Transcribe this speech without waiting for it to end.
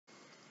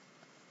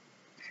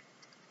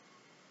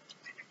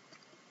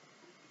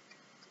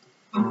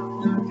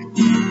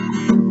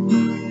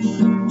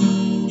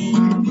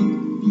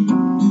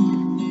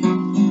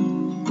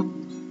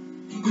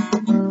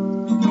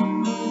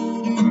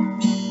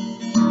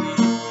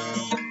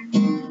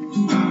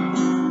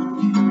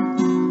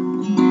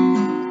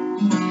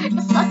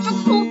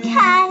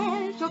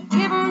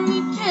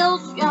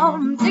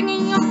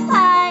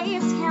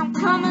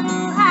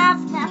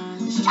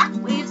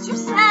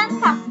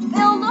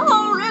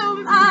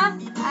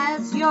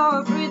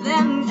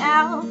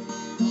out.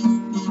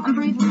 I'm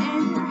breathing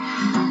in.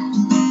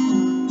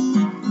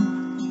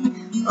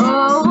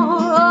 Oh,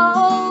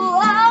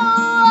 oh, oh,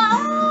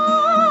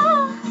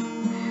 oh.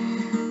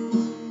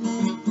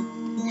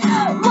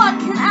 What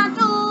can I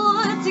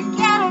do to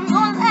get on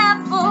your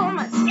level?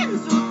 My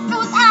skin's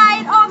so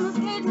tight on this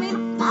page made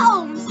of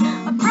bones.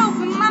 I've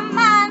broken my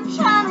mind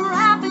trying to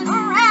wrap it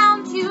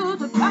around you.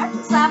 The bird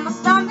inside my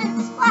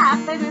stomach's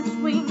flapping its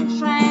wings,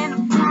 trying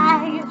to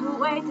fly the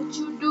way that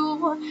you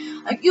do.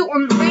 Are you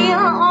unreal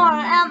or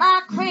am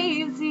I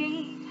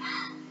crazy?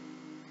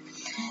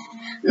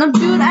 No,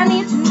 dude, I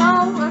need to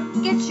know.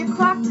 Get your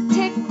clock to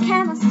tick.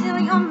 Can I steal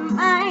your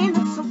mind?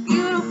 It's so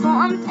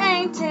beautiful,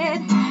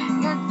 untainted.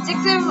 You're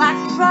addictive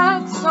like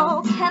drugs,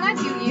 so can I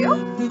do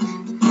you?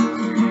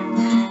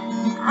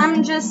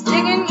 I'm just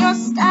digging your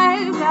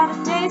style. Got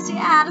a tasty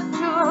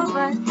attitude,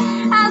 but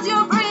as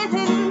you're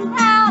breathing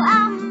out,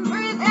 I'm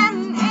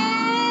breathing in.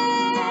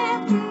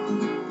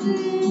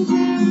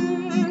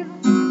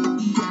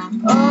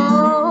 Oh,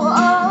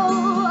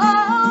 oh,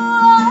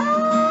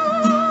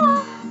 oh, oh.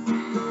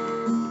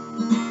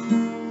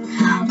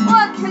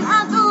 What can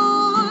I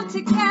do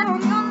to get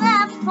on your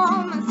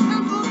level? My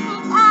skin's so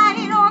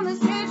tight on this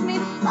page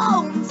made of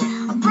bones.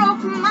 I've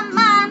broken my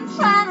mind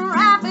trying to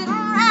wrap it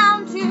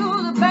around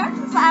you. The bird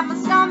inside my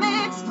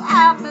stomach's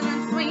flapping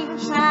its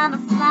wings, trying to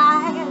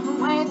fly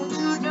the way that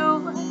you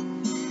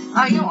do.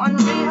 Are you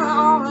unreal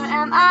or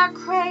am I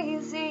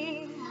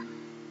crazy?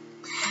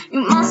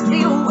 You must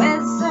be a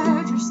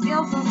wizard, you're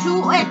skillful,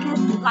 too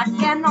wicked. Like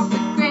Gandalf the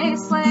Grey,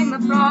 slaying the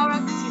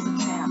Balrog, 'cause he's a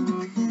champ.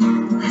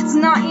 It's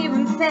not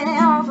even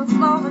fair, the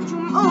flow that you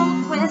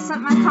move with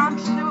sent my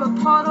conscience through a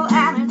portal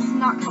and it's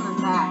not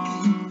coming back.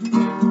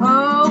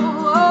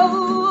 Oh,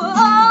 oh,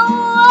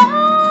 oh,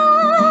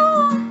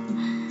 oh.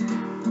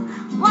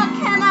 What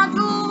can I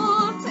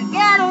do to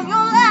get on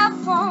your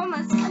level?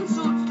 My skin's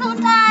so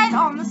tight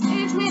on the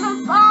stage made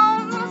of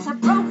bones.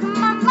 I've broken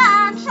my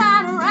mind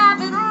trying to wrap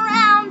it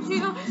around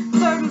you.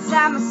 Bird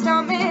inside my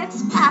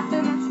stomach's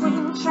flapping its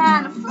wings,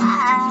 trying to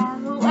fly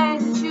the way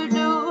that you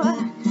do.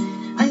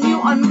 Are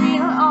you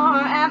unreal or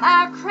am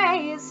I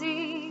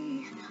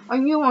crazy? Are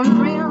you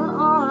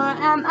unreal or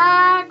am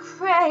I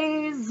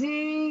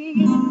crazy?